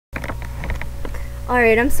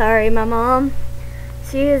Alright, I'm sorry. My mom,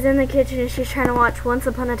 she is in the kitchen and she's trying to watch Once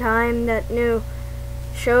Upon a Time, that new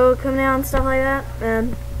show coming out and stuff like that.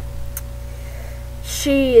 And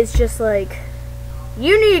she is just like,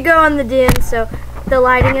 you need to go in the den. So the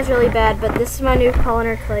lighting is really bad, but this is my new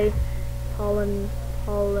polymer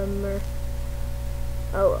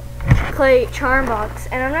clay charm box.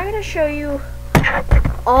 And I'm not going to show you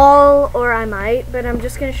all, or I might, but I'm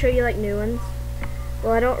just going to show you like new ones.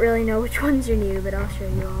 Well, I don't really know which ones are new, but I'll show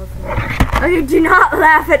you all of them. Okay, do not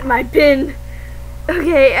laugh at my pin.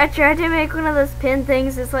 Okay, I tried to make one of those pin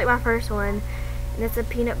things. It's like my first one. And it's a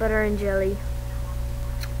peanut butter and jelly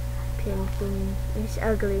pin thing. It's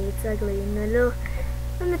ugly. It's ugly. And the little,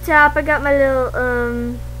 on the top, I got my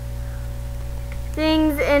little,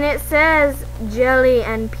 things. And it says jelly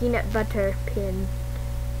and peanut butter pin.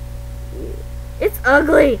 It's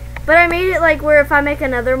ugly. But I made it like where if I make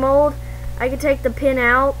another mold, I could take the pin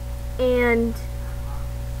out and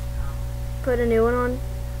put a new one on,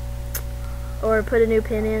 or put a new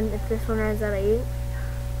pin in if this one runs out of ink.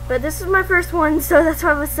 But this is my first one, so that's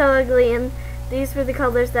why it was so ugly. And these were the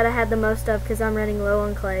colors that I had the most of because I'm running low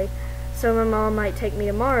on clay. So my mom might take me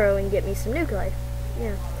tomorrow and get me some new clay.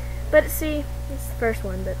 Yeah. But see, it's the first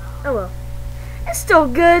one, but oh well. It's still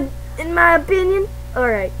good in my opinion.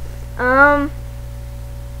 Alright.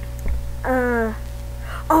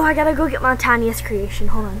 Oh, I gotta go get my tiniest creation.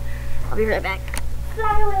 Hold on. I'll be right back.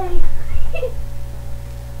 Fly away.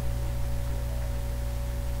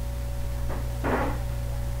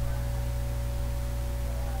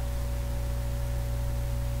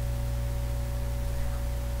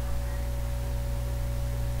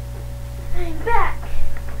 I'm back.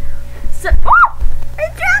 So, oh! I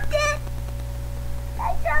dropped it!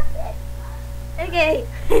 I dropped it. Okay.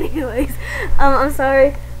 Anyways, I'm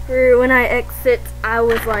sorry. For when I exit, I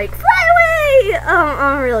was like, fly away!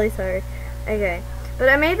 I'm really sorry. Okay. But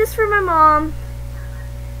I made this for my mom.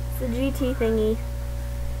 It's a GT thingy.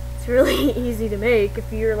 It's really easy to make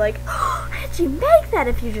if you're like, oh, how did you make that?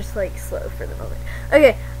 If you're just like slow for the moment.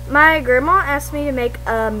 Okay. My grandma asked me to make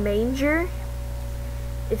a manger.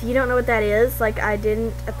 If you don't know what that is, like I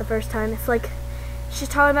didn't at the first time, it's like, she's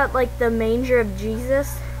talking about like the manger of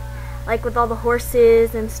Jesus. Like with all the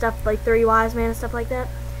horses and stuff, like 3 wise men and stuff like that.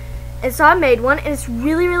 And so I made one, and it's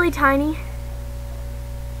really, really tiny.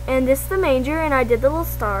 And this is the manger, and I did the little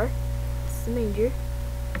star. This is the manger.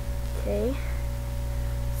 Okay.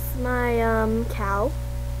 This is my cow.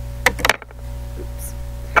 Oops.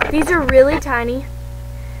 These are really tiny.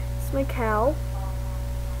 This is my cow.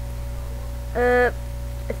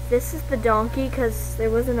 This is the donkey, because there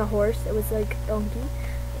wasn't a horse. It was like a donkey.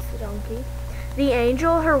 This is the donkey. The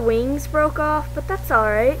angel, her wings broke off, but that's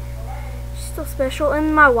alright. Still special.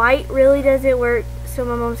 And my white really doesn't work, so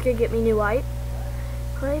my mom's gonna get me new white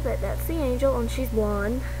clay. But that's the angel, and she's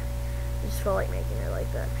blonde. I just felt like making her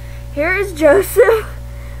like that. Here is Joseph,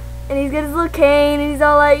 and he's got his little cane, and he's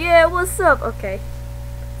all like, yeah, what's up? Okay,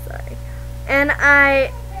 sorry. And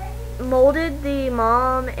I molded the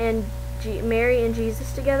mom and Mary and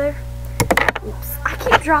Jesus together. Oops, I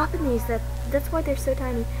keep dropping these. That's why they're so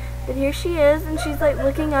tiny. But here she is, and she's like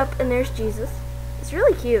looking up, and there's Jesus. It's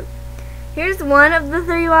really cute. Here's one of the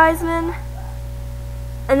 3 wise men.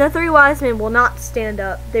 And the 3 wise men will not stand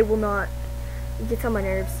up. They will not. It gets on my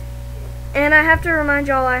nerves. And I have to remind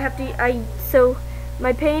y'all, so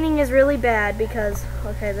my painting is really bad because,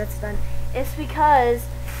 okay, that's done. It's because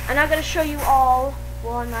I'm not going to show you all.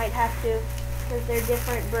 Well, I might have to because they're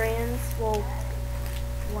different brands. Well,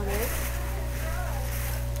 one is.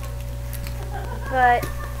 But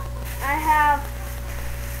I have,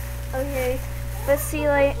 okay, let's see,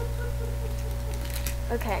 like,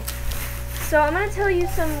 okay, so I'm going to tell you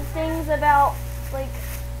some things about, like,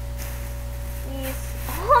 these.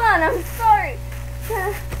 Hold on, I'm sorry. I'm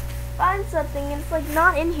trying to find something, and it's, like,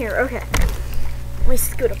 not in here. Okay. Let me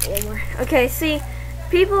scoot up a little more. Okay, see,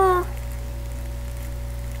 people,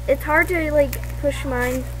 it's hard to, like, push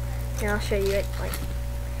mine. Here, I'll show you it, like,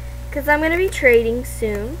 because I'm going to be trading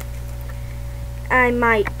soon. I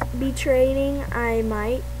might be trading. I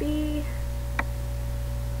might be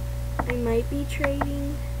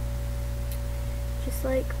trading. Just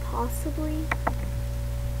like possibly.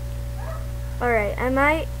 Alright, I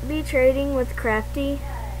might be trading with Crafty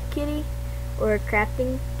Kitty. Or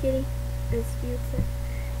Crafting Kitty, as you would say.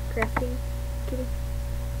 Crafting Kitty.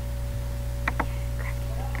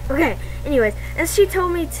 Okay, anyways. And she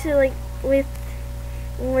told me to, like, when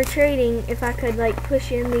we're trading, if I could, like,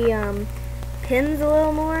 push in the, pins a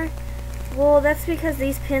little more. Well, that's because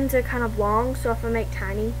these pins are kind of long, so if I make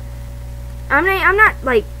tiny, I'm not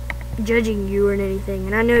like judging you or anything,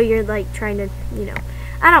 and I know you're like trying to, you know,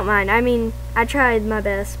 I don't mind. I mean, I tried my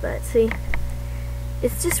best, but see,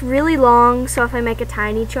 it's just really long, so if I make a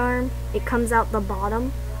tiny charm, it comes out the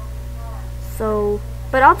bottom. So,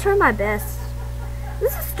 but I'll try my best.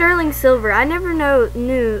 This is sterling silver. I never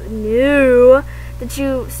knew that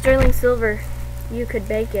sterling silver, you could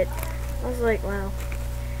bake it. I was like, wow.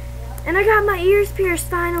 And I got my ears pierced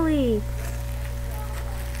finally.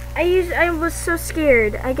 I was so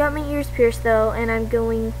scared. I got my ears pierced though, and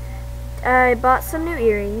I bought some new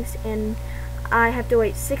earrings, and I have to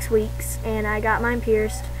wait 6 weeks, and I got mine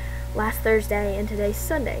pierced last Thursday, and today's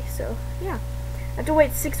Sunday. So yeah, I have to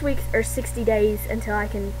wait 6 weeks or 60 days until I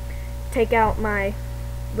can take out my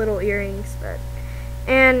little earrings.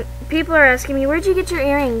 And people are asking me, where'd you get your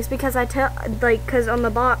earrings? Because because on the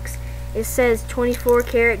box it says 24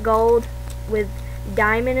 karat gold with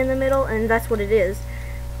diamond in the middle, and that's what it is.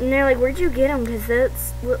 And they're like, where'd you get them? Because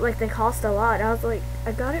that's like they cost a lot. I was like,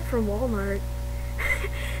 I got it from Walmart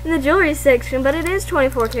in the jewelry section, but it is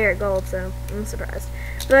 24 karat gold, so I'm surprised.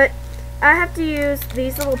 But I have to use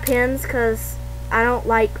these little pins because I don't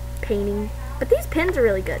like painting, but these pins are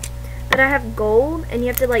really good. But I have gold, and you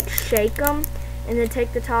have to like shake them and then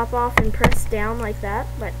take the top off and press down like that.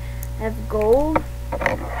 But I have gold.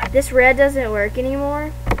 This red doesn't work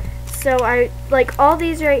anymore, so I like all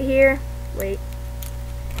these right here. Wait.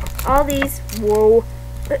 All these, whoa.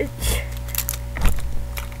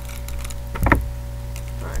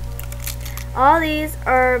 All these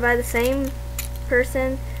are by the same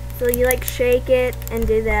person, so you like shake it and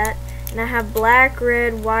do that. And I have black,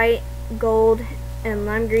 red, white, gold, and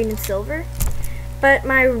lime green and silver. But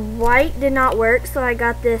my white did not work, so I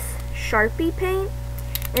got this Sharpie paint.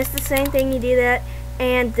 And it's the same thing, you do that,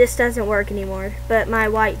 and this doesn't work anymore, but my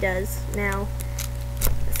white does now.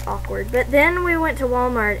 Awkward. But then we went to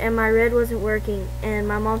Walmart and my red wasn't working, and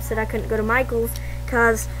my mom said I couldn't go to Michael's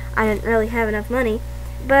because I didn't really have enough money.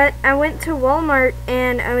 But I went to Walmart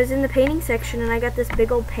and I was in the painting section, and I got this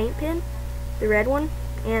big old paint pen, the red one,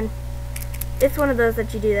 and it's one of those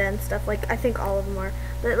that you do that and stuff. Like, I think all of them are,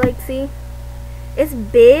 but like, see, it's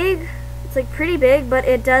big, it's like pretty big, but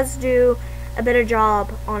it does do a better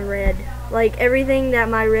job on red. Like, everything that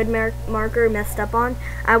my red marker messed up on,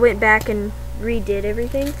 I went back and redid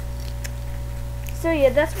everything. So yeah,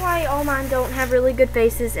 that's why all mine don't have really good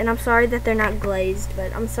faces, and I'm sorry that they're not glazed,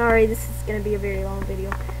 but I'm sorry, this is gonna be a very long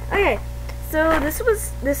video. Okay, so this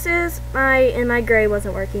is my gray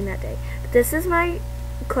wasn't working that day, but this is my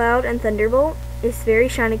cloud and thunderbolt. It's very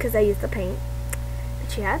shiny because I used the paint.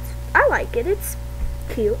 But yeah, I like it, it's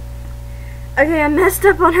cute. Okay, I messed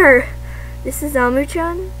up on her. This is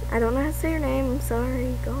Amu-chan. I don't know how to say her name, I'm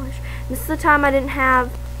sorry, gosh. This is the time I didn't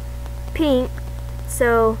have pink,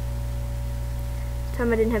 so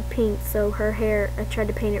her hair, I tried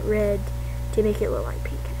to paint it red to make it look like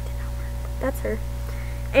pink, and it did not work. That's her.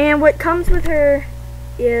 And what comes with her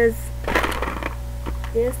is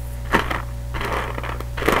this.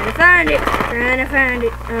 Trying to find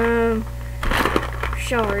it.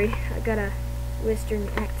 Sorry, I got a Western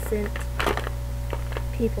accent,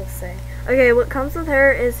 people say. Okay, what comes with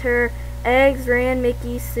her is her eggs, Ran,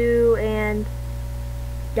 Mickey, Sue, and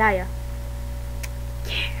Gaia.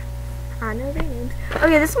 I know their names.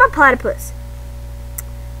 Okay, this is my platypus.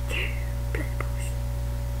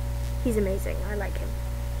 He's amazing. I like him.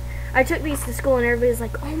 I took these to school and everybody's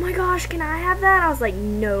like, oh my gosh, can I have that? I was like,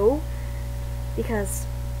 no. Because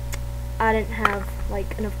I didn't have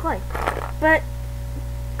like enough clay. But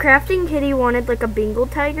Crafting Kitty wanted like a Bengal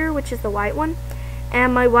tiger, which is the white one.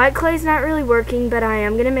 And my white clay is not really working, but I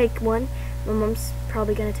am going to make one. My mom's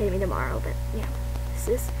probably going to take me tomorrow, but yeah. This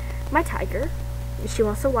is my tiger. She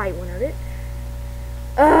wants a white one of it.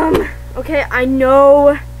 Okay, I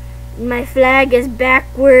know my flag is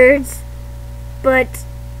backwards, but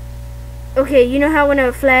okay, you know how when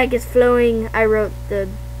a flag is flowing, I wrote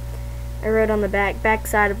on the back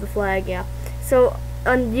side of the flag, yeah. So,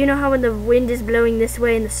 you know how when the wind is blowing this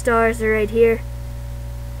way and the stars are right here?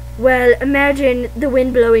 Well, imagine the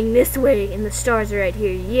wind blowing this way and the stars are right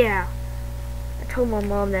here, yeah. I told my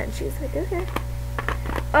mom that and she was like, okay.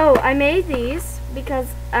 Oh, I made these because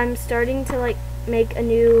I'm starting to like make a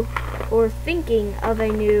new, or thinking of a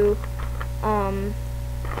new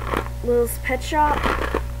Little's Pet Shop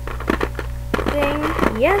thing.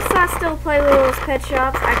 Yes, I still play Little's Pet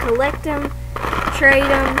Shops. I collect them, trade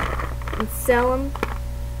them, and sell them.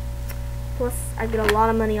 Plus, I get a lot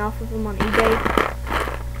of money off of them on eBay.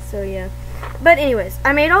 So yeah. But anyways,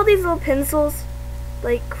 I made all these little pencils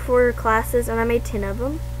like for classes, and I made 10 of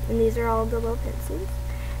them. And these are all the little pencils.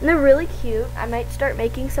 And they're really cute. I might start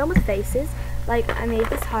making some with faces. Like, I made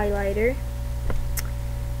this highlighter.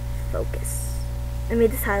 Focus. I made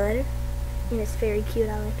this highlighter. and it's very cute.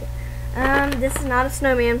 I like it. This is not a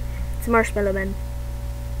snowman. It's a marshmallow man.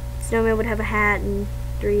 Snowman would have a hat and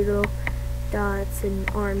 3 little dots and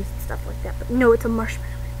arms and stuff like that. But no, it's a marshmallow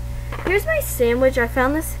man. Here's my sandwich. I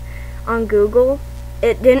found this on Google.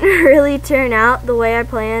 It didn't really turn out the way I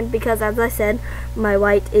planned because, as I said, my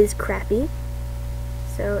white is crappy.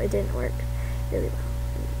 So it didn't work really well.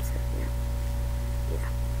 So, yeah.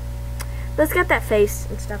 But it's got that face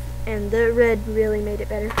and stuff, and the red really made it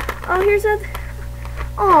better. Oh, here's a...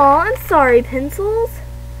 Aw, I'm sorry, pencils.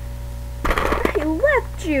 I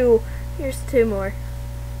left you. Here's 2 more.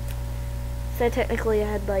 So technically I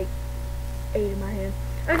had like 8 in my hand.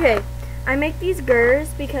 Okay, I make these gurs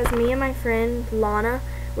because me and my friend Lana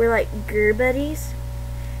were like gur buddies.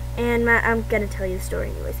 And I'm gonna tell you the story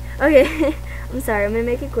anyways. Okay, I'm sorry, I'm gonna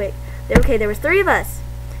make it quick. Okay, there was 3 of us.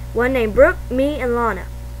 One named Brooke, me, and Lana.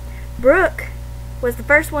 Brooke was the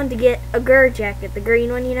first one to get a gur jacket, the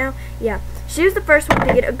green one, you know? Yeah, she was the first one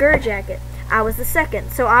to get a gur jacket. I was the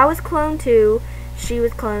second. So I was clone 2, she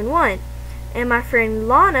was clone 1. And my friend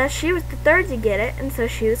Lana, she was the third to get it, and so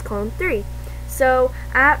she was clone 3. So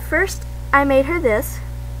at first I made her this,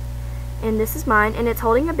 and this is mine, and it's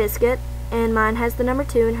holding a biscuit, and mine has the number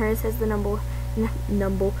 2 and hers has the number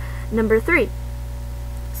 3.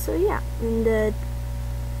 So yeah, and the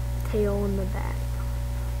tail and the back.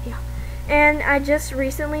 Yeah. And I just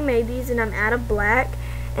recently made these, and I'm out of black,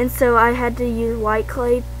 and so I had to use white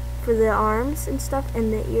clay for the arms and stuff,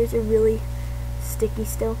 and the ears are really sticky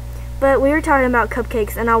still. But we were talking about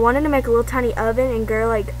cupcakes, and I wanted to make a little tiny oven, and girl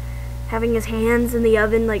like having his hands in the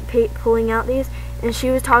oven like pulling out these, and she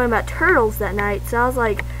was talking about turtles that night, so I was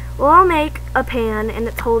like, well, I'll make a pan, and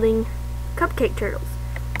it's holding cupcake turtles,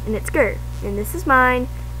 and it's gur, and this is mine,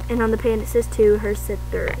 and on the pan it says 2, hers said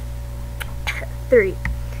 3.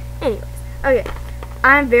 Anyways, okay,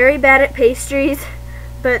 I'm very bad at pastries,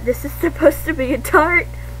 but this is supposed to be a tart,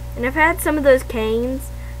 and if I had some of those canes,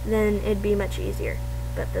 then it'd be much easier.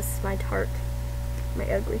 But this is my tart, my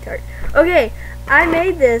ugly tart. Okay, I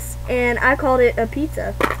made this, and I called it a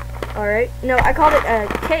pizza. Alright, no, I called it a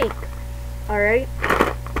cake. Alright,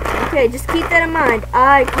 okay, just keep that in mind.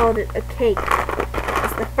 I called it a cake.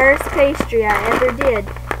 It's the first pastry I ever did,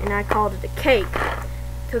 and I called it a cake.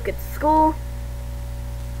 Took it to school.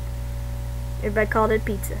 Everybody called it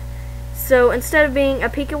pizza. So instead of being a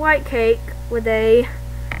pink and white cake with a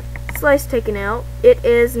slice taken out, it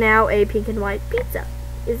is now a pink and white pizza.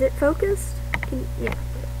 Is it focused? Yeah.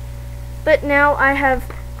 But now I have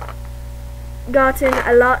gotten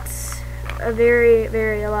a lot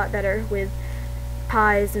better with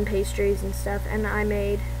pies and pastries and stuff, and I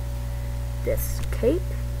made this cake,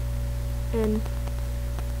 and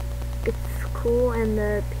it's cool, and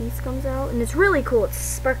the piece comes out, and it's really cool. It's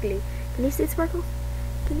sparkly. Can you see it sparkles?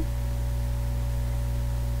 Can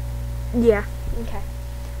you? Yeah. Okay.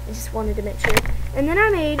 I just wanted to make sure. And then I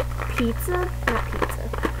made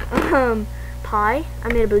pie. I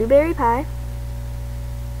made a blueberry pie.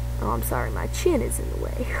 Oh, I'm sorry, my chin is in the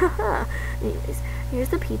way. Anyways, here's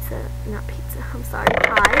the I'm sorry,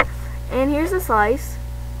 pie. And here's a slice.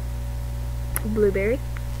 Blueberry.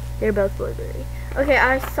 They're both blueberry. Okay,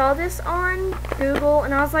 I saw this on Google,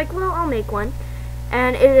 and I was like, well, I'll make one.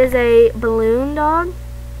 And it is a balloon dog.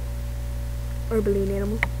 Or balloon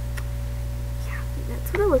animal.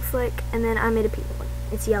 That's what it looks like. And then I made a pink one.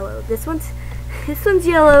 It's yellow. This one's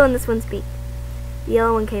yellow, and this one's pink. The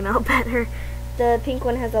yellow one came out better. The pink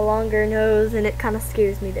one has a longer nose, and it kind of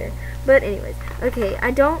scares me there. But anyways, okay,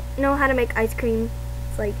 I don't know how to make ice cream.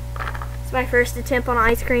 It's my first attempt on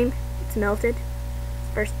ice cream. It's melted.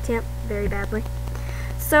 First attempt, very badly.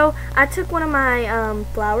 So I took one of my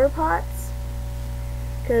flower pots,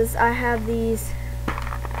 because I have these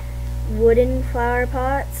wooden flower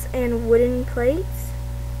pots and wooden plates,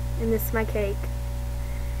 and this is my cake,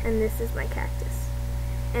 and this is my cactus,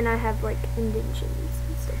 and I have like indentions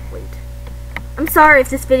and stuff. Wait, I'm sorry if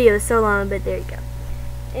this video is so long, but there you go.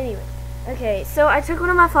 Anyway, okay, so I took one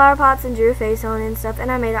of my flower pots and drew a face on it and stuff,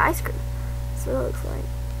 and I made an ice cream. So it looks like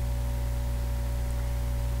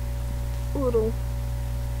a little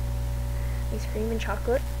ice cream and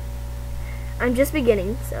chocolate. I'm just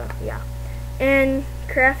beginning, so yeah. And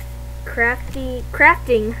Crafting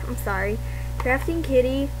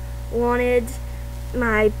Kitty wanted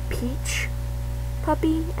my peach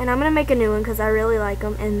puppy, and I'm gonna make a new one because I really like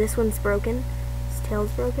them, and this one's broken. His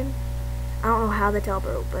tail's broken. I don't know how the tail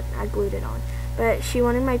broke, but I glued it on. But she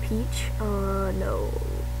wanted my peach. No.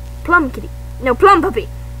 Plum Kitty. No, Plum Puppy.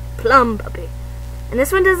 Plum Puppy. And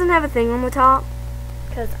this one doesn't have a thing on the top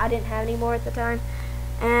because I didn't have any more at the time.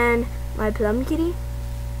 And my Plum Kitty.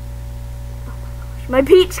 My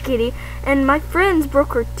peach kitty, and my friends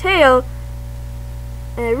broke her tail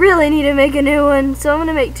And I really need to make a new one, so I'm going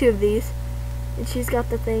to make 2 of these. And she's got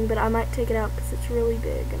the thing, but I might take it out because it's really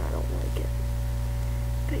big and I don't like it.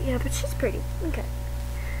 But yeah, but she's pretty. Okay.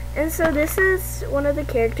 And so this is one of the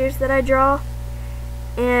characters that I draw.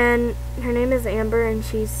 And her name is Amber, and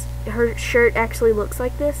her shirt actually looks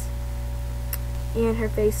like this. And her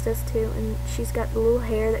face does too. And she's got the little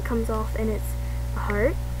hair that comes off, and it's a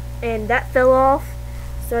heart. And that fell off,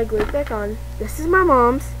 so I glued it back on. This is my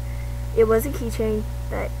mom's. It was a keychain,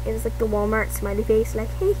 but it was like the Walmart smiley face, like,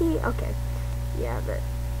 hey, okay. Yeah, but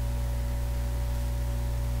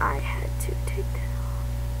I had to take that off.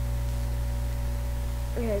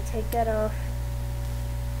 Okay, take that off.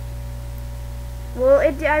 Well,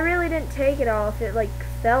 I really didn't take it off. It, like,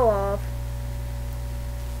 fell off.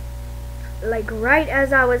 Like, right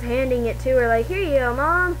as I was handing it to her, like, here you go,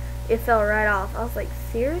 Mom. It fell right off. I was like,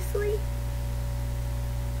 seriously?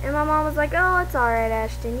 And my mom was like, oh, it's alright,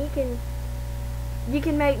 Ashton. You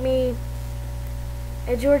can make me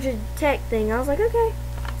a Georgia Tech thing. I was like, okay.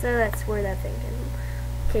 So that's where that thing came from.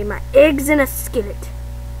 Okay, my eggs in a skillet.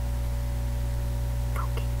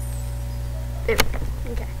 Focus. There we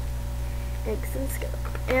go. Okay. Eggs in a skillet.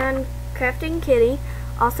 And Crafting Kitty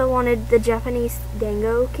also wanted the Japanese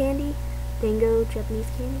dango candy. Dango Japanese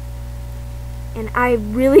candy. And I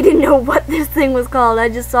really didn't know what this thing was called. I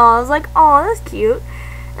just saw, I was like, oh, that's cute.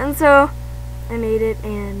 And so I made it,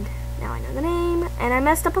 and now I know the name. And I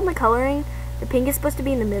messed up on the coloring. The pink is supposed to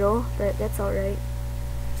be in the middle, but that's alright.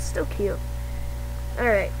 Still cute.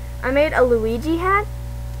 Alright, I made a Luigi hat.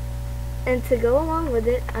 And to go along with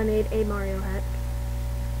it, I made a Mario hat.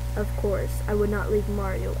 Of course, I would not leave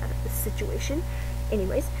Mario out of this situation.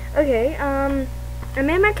 Anyways, okay, I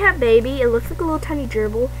made my cat Baby. It looks like a little tiny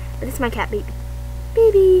gerbil, but it's my cat Baby.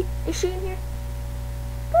 Baby! Is she in here?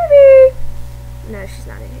 Baby! No, she's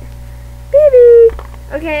not in here. Baby!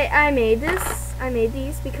 Okay, I made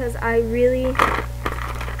these because I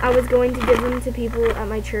was going to give them to people at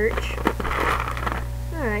my church.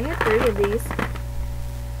 I have 3 of these.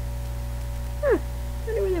 I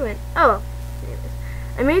wonder where they went. Oh, anyways.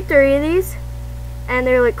 I made 3 of these, and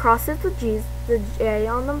they're like crosses with Jesus, the J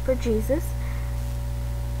on them for Jesus.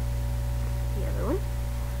 The other one.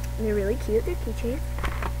 And they're really cute. They're keychains.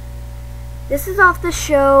 This is off the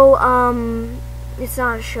show, it's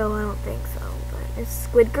not a show, I don't think so, but it's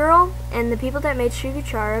Squid Girl, and the people that made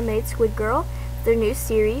Shugochara made Squid Girl, their new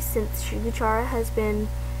series, since Shugochara has been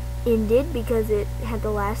ended because it had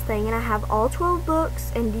the last thing, and I have all 12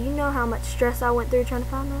 books, and do you know how much stress I went through trying to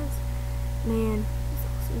find those? Man, it's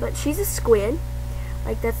awesome. But she's a squid,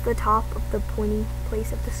 like that's the top of the pointy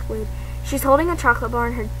place of the squid. She's holding a chocolate bar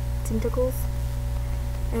in her tentacles,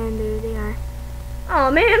 and there they are. Oh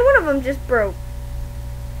man, one of them just broke.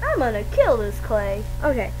 I'm gonna kill this clay.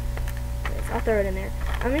 Okay, I'll throw it in there.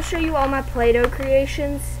 I'm gonna show you all my Play-Doh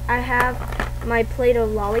creations. I have my Play-Doh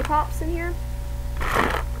lollipops in here.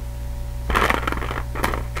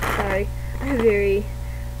 Sorry,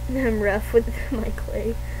 I'm rough with my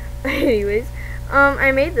clay. Anyways,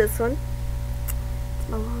 I made this one. It's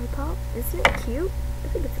my lollipop. Isn't it cute? I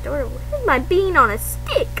think it's adorable. Here's my bean on a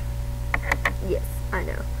stick. Yes, I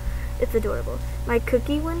know. It's adorable. My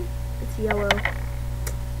cookie one, it's yellow.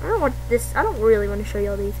 I don't really want to show you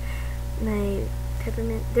all these. My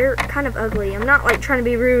peppermint, they're kind of ugly. I'm not like trying to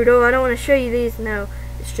be rude. Oh, I don't want to show you these. No,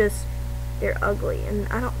 it's just they're ugly, and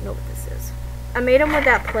I don't know what this is. I made them with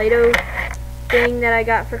that Play-Doh thing that I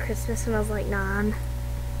got for Christmas when I was like 9.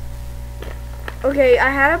 Okay, I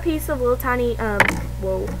had a piece of little tiny,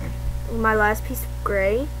 my last piece of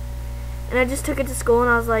gray, and I just took it to school, and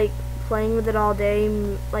I was like playing with it all day.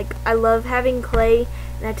 Like, I love having clay,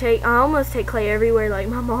 and I almost take clay everywhere. Like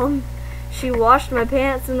my mom, she washed my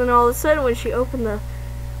pants, and then all of a sudden when she opened the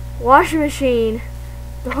washing machine,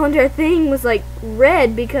 the whole entire thing was like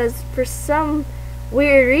red because for some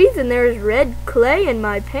weird reason there was red clay in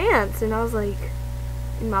my pants, and I was like,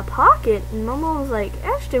 in my pocket, and my mom was like,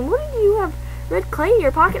 Ashton, what do you have red clay in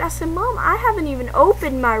your pocket? I said, Mom, I haven't even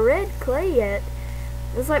opened my red clay yet.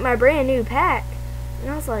 It's like my brand new pack. And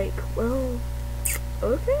I was like, well,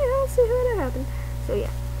 okay, I'll see how that happened. So yeah,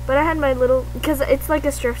 but I had my little, because it's like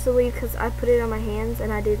a stress relief because I put it on my hands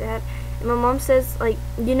and I do that. And my mom says, like,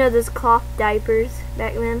 you know those cloth diapers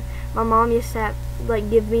back then? My mom used to like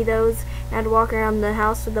give me those, and I'd walk around the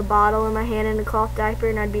house with a bottle in my hand and a cloth diaper,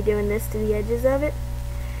 and I'd be doing this to the edges of it.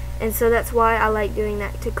 And so that's why I like doing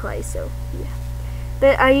that to clay, so yeah.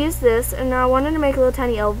 But I used this, and I wanted to make a little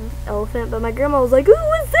tiny elephant, but my grandma was like, ooh,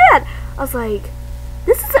 what's that? I was like,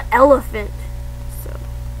 this is an elephant. So,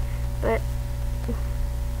 but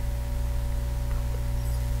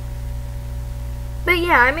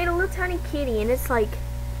yeah, I made a little tiny kitty, and it's like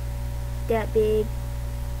that big.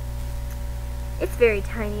 very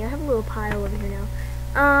tiny. I have a little pile over here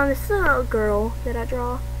now. This is a little girl that I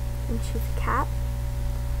draw, and she's a cat.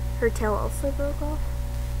 Her tail also broke off,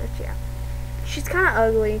 but yeah. She's kind of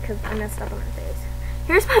ugly because I messed up on her face.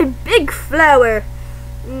 Here's my big flower.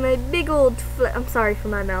 My big old I'm sorry for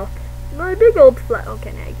my mouth. My big old flower.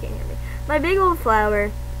 Okay, now you can't hear me. My big old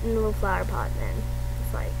flower in the little flower pot, then.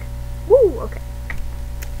 It's like, woo, okay.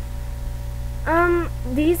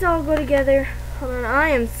 These all go together. Hold on, I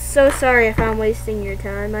am so sorry if I'm wasting your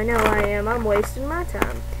time. I know I am. I'm wasting my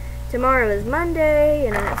time. Tomorrow is Monday,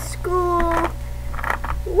 and I'm at school.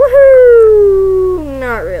 Woohoo!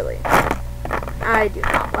 Not really. I do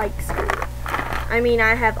not like school. I mean,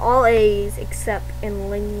 I have all A's except in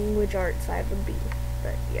language arts I have a B.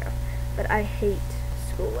 But yeah. But I hate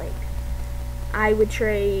schooling. I would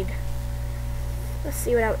trade. Let's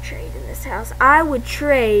see what I would trade in this house. I would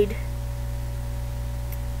trade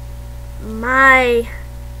my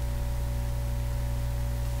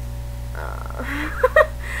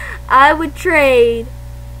I would trade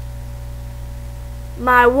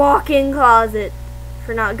my walk-in closet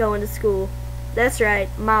for not going to school. That's right,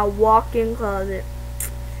 my walk-in closet.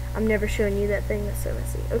 I'm never showing you that thing. That's so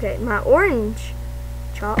messy. Okay, my orange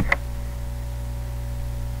chalk.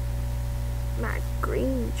 My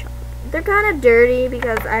green chalk. They're kind of dirty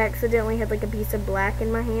because I accidentally had like a piece of black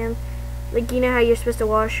in my hand. Like, you know how you're supposed to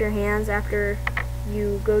wash your hands after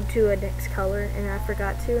you go to a next color, and I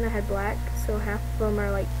forgot to, and I had black, so half of them are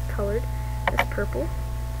like colored. That's purple.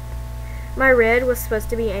 My red was supposed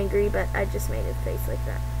to be angry, but I just made his face like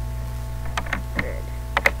that. Red.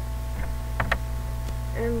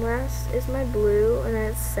 And last is my blue, and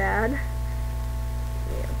it's sad.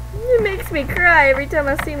 Yeah. It makes me cry every time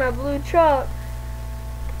I see my blue chalk.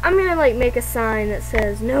 I'm gonna like make a sign that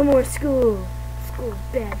says no more school. School's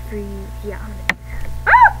bad for you. Yeah, I'm gonna do that.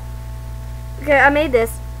 Ah! Okay, I made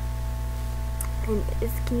this. And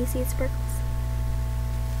can you see it sparkles?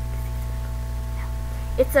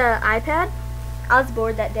 It's a iPad. I was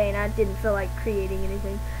bored that day and I didn't feel like creating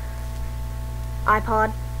anything.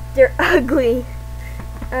 iPod. They're ugly.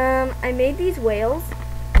 I made these whales,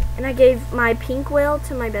 and I gave my pink whale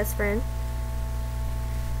to my best friend.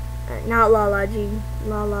 Not Lala G,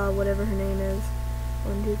 Lala, whatever her name is.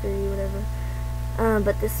 1, 2, 3, whatever.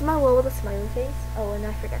 But this is my whale with a smiley face. Oh, and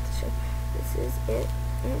I forgot to show. This is it,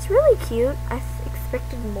 and it's really cute. I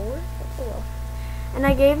expected more. Oh well. And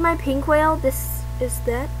I gave my pink whale. This is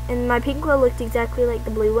that, and my pink whale looked exactly like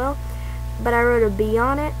the blue whale, but I wrote a B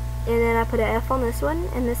on it, and then I put an F on this one.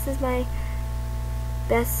 And this is my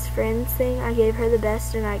best friends thing. I gave her the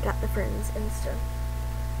best, and I got the friends and stuff.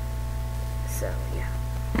 So yeah.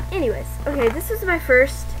 Anyways, okay, this is my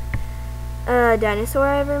first dinosaur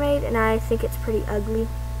I ever made, and I think it's pretty ugly.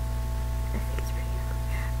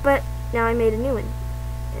 But now I made a new one.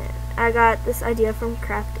 And I got this idea from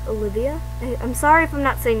Craft Olivia. I'm sorry if I'm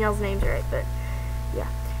not saying y'all's names right, but yeah.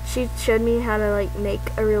 She showed me how to like make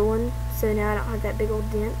a real one, so now I don't have that big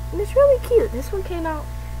old dent. And it's really cute. This one came out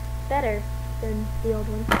better than the old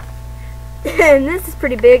one. And this is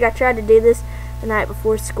pretty big. I tried to do this the night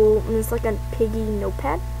before school, and it's like a piggy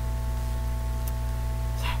notepad.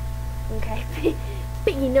 Yeah. Okay.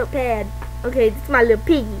 Piggy notepad. Okay, this is my little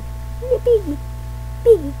piggy. Little piggy.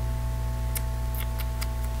 Piggy.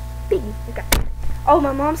 Piggy. Okay. Oh,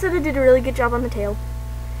 my mom said I did a really good job on the tail.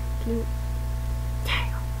 Can you?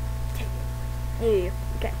 There you go.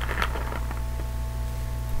 Okay.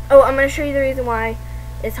 Oh, I'm going to show you the reason why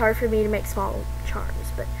it's hard for me to make small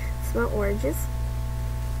charms, but small oranges.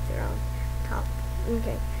 They're on top.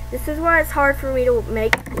 Okay. This is why it's hard for me to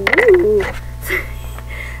make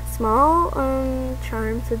small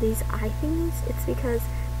charms with these eye thingies. It's because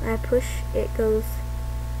when I push, it goes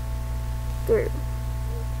through.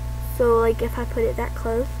 So like if I put it that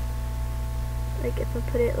close, like if I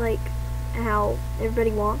put it like how everybody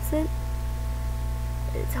wants it,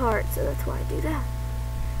 it's hard, so that's why I do that.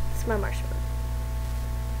 It's my marshmallow.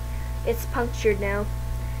 It's punctured now.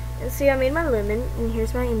 And see, I made my lemon, and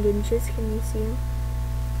here's my indentions. Can you see them?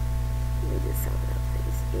 Let me just sound it out,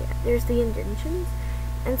 please. Yeah, there's the indentions.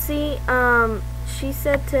 And see, she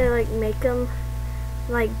said to like make them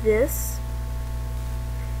like this,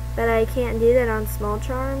 but I can't do that on small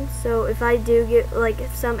charms. So if I do get like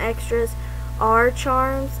if some extras are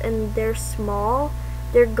charms and they're small,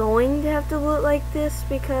 they're going to have to look like this,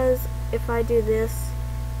 because if I do this,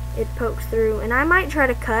 it pokes through. And I might try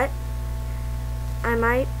to cut. I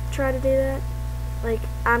might try to do that. Like,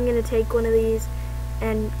 I'm going to take one of these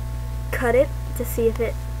and cut it to see if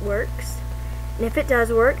it works. And if it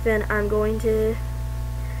does work, then I'm going to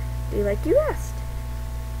do like you asked.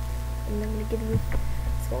 And I'm going to give you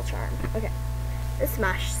a small charm. Okay. This is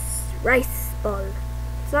my rice ball.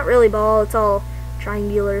 It's not really ball, it's all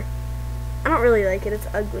triangular. I don't really like it, it's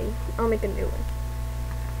ugly. I'll make a new one.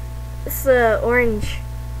 This is a orange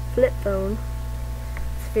flip phone.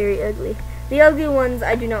 It's very ugly. The ugly ones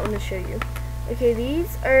I do not want to show you. Okay,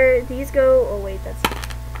 these go, oh wait, that's,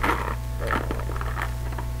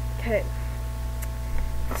 okay.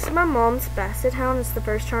 This is my mom's basset hound. It's the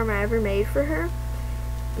first charm I ever made for her.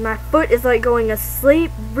 My foot is like going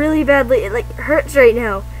asleep really badly. It like hurts right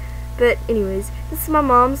now. But anyways, this is my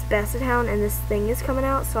mom's basset hound, and this thing is coming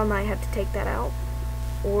out, so I might have to take that out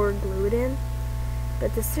or glue it in.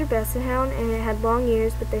 But this is her basset hound, and it had long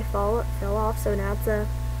ears, but they fell off, so now it's a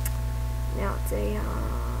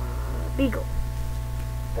beagle.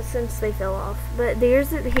 But since they fell off, but here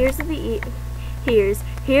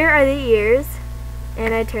are the ears,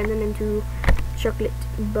 and I turned them into chocolate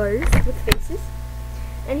bars with faces.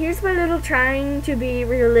 And here's my little trying to be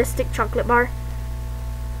realistic chocolate bar.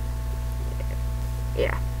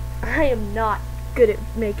 Yeah, I am not good at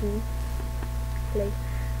making clay.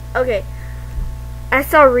 Okay, I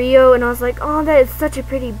saw Rio and I was like, oh, that is such a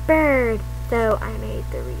pretty bird. So I made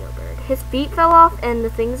the Rio bird. His feet fell off and the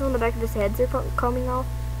things on the back of his head are coming off.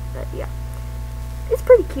 But yeah, it's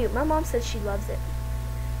pretty cute. My mom says she loves it.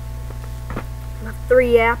 My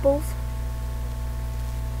 3 apples.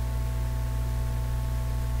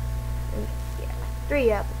 Yeah,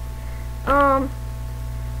 3 apples.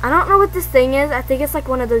 I don't know what this thing is. I think it's like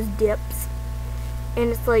one of those dips. And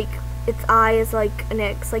it's like, its eye is like an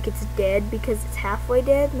X, like it's dead because it's halfway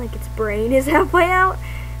dead. And like its brain is halfway out.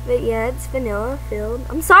 But yeah, it's vanilla filled.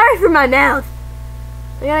 I'm sorry for my mouth.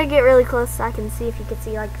 I gotta get really close so I can see if you can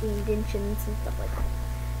see like the indentions and stuff like that.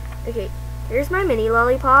 Okay, here's my mini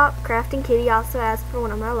lollipop. Crafting Kitty also asked for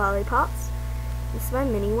one of my lollipops. This is my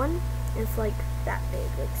mini one. It's like that big,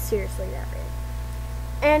 like seriously that big.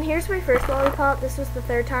 And here's my first lollipop. This was the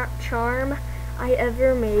 3rd charm I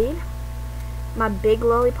ever made. My big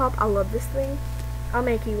lollipop. I love this thing. I'll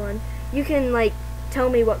make you one. You can like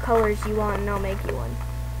tell me what colors you want and I'll make you one.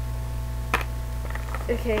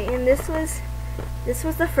 Okay, and this was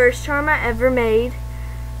the first charm I ever made.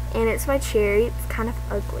 And it's my cherry. It's kind of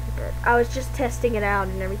ugly, but I was just testing it out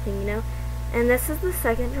and everything, you know. And this is the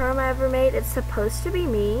 2nd charm I ever made. It's supposed to be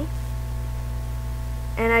me.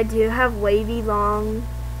 And I do have wavy long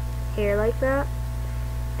hair like that.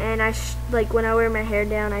 And I like when I wear my hair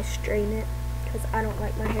down, I straighten it because I don't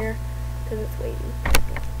like my hair because it's wavy.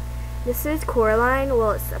 This is Coraline.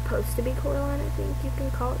 Well, it's supposed to be Coraline. I think you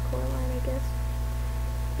can call it Coraline, I guess.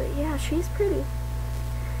 But yeah, she's pretty.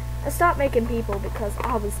 I stopped making people because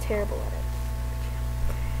I was terrible at it.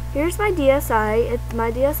 Here's my DSI.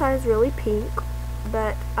 My DSI is really pink,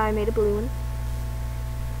 but I made a blue one.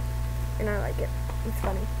 And I like it. It's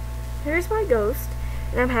funny. Here's my ghost,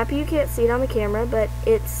 and I'm happy you can't see it on the camera, but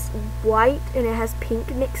it's white and it has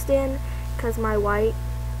pink mixed in because my white,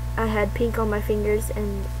 I had pink on my fingers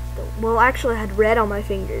and, well, actually I had red on my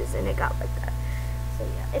fingers and it got like that. So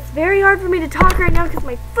yeah, it's very hard for me to talk right now because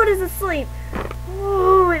my foot is asleep.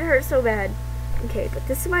 Oh, it hurts so bad. Okay, but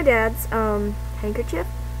this is my dad's handkerchief.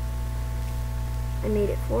 I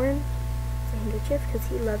made it for him. It's a handkerchief because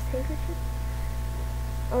he loves handkerchiefs.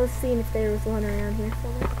 I was seeing if there was one around here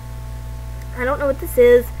somewhere. I don't know what this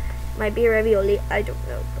is. Might be a ravioli. I don't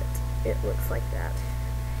know, but it looks like that.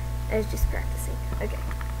 I was just practicing. Okay.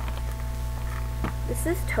 This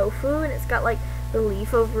is tofu, and it's got like the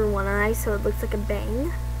leaf over one eye, so it looks like a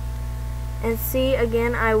bang. And see,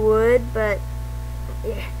 again, I would, but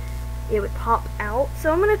it would pop out.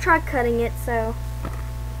 So I'm going to try cutting it, so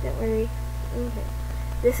don't worry. Okay.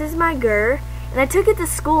 This is my gur. And I took it to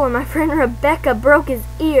school, and my friend Rebecca broke his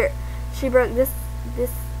ear. She broke this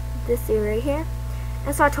ear right here.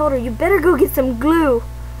 And so I told her, you better go get some glue.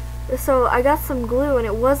 So I got some glue, and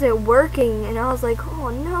it wasn't working. And I was like, oh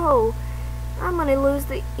no, I'm going to lose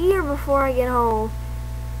the ear before I get home.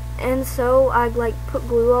 And so I like put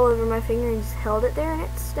glue all over my finger and just held it there, and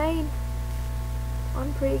it stayed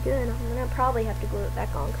on pretty good. I'm going to probably have to glue it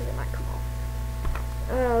back on because it might come off.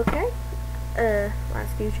 Okay.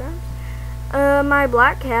 Last few tries. My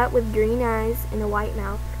black cat with green eyes and a white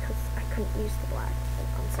mouth because I couldn't use the black.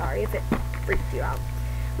 I'm sorry if it freaked you out.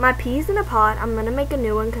 My peas in a pot. I'm going to make a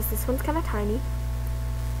new one because this one's kind of tiny.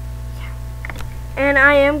 Yeah. And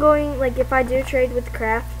I am going, like, if I do trade with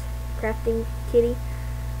Crafting Kitty,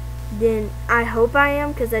 then I hope I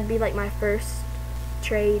am because that'd be like my first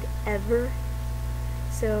trade ever.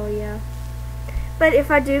 So, yeah. But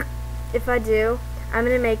if I do, I'm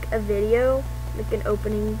going to make a video, like an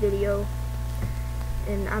opening video.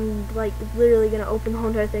 And I'm like literally gonna open the whole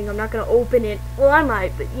entire thing. I'm not gonna open it. Well, I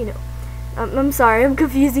might, but you know. I'm sorry, I'm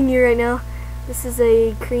confusing you right now. This is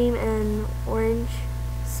a cream and orange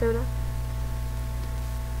soda.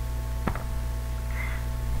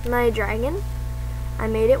 My dragon, I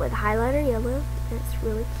made it with highlighter yellow, and it's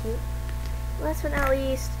really cute. Last but not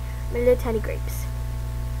least, my little tiny grapes.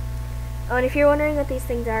 Oh, and if you're wondering what these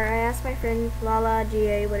things are, I asked my friend Lala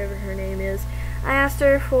GA, whatever her name is. I asked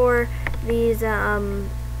her for these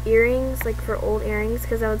earrings, like for old earrings,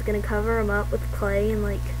 because I was gonna cover them up with clay and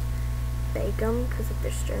like bake them, because if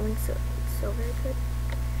they're sterling silver good.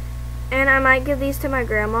 And I might give these to my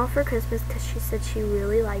grandma for Christmas, because she said she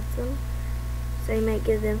really liked them. So I might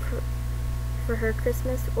give them for her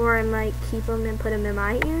Christmas, or I might keep them and put them in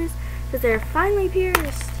my ears, because they're finely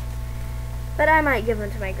pierced. But I might give them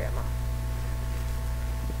to my grandma,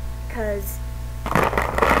 because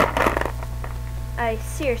I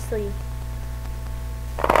seriously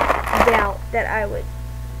doubt that I would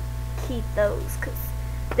keep those, because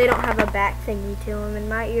they don't have a back thingy to them, and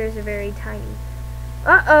my ears are very tiny.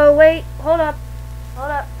 Uh-oh, wait, hold up,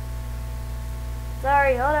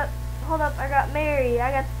 sorry, hold up, I got Mary,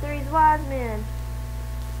 I got the 3 wise men,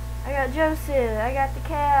 I got Joseph, I got the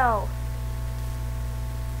cow.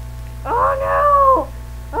 Oh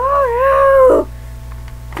no,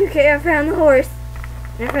 okay, I found the horse,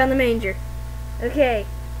 and I found the manger. Okay,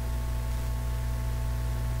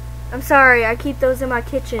 I'm sorry, I keep those in my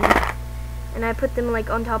kitchen, and I put them like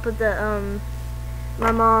on top of the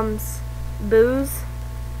my mom's booze.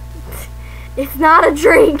 It's not a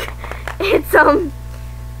drink. It's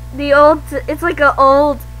it's like an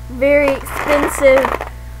old, very expensive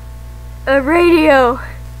radio.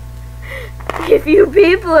 If you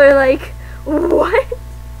people are like, what?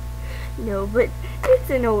 No, but it's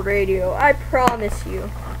an old radio. I promise you,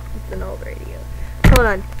 it's an old radio. Hold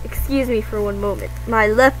on, excuse me for one moment. My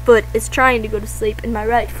left foot is trying to go to sleep, and my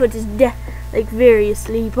right foot is like very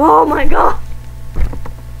asleep. Oh my god!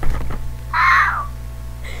 Ow!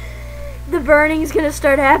 The burning's gonna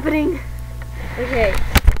start happening. Okay,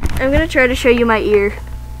 I'm gonna try to show you my ear.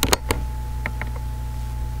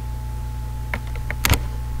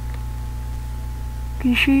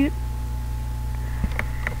 Can you see it?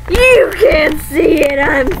 You can't see it,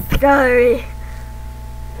 I'm sorry.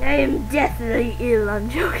 I am deathly ill, I'm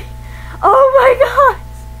joking. Oh my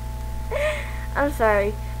gosh! I'm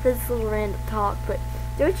sorry for this little random talk, but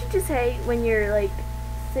don't you just hate when you're like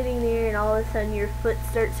sitting there and all of a sudden your foot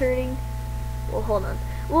starts hurting? Well, hold on.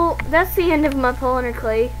 Well, that's the end of my polymer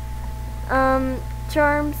clay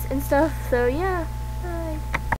charms and stuff, so yeah.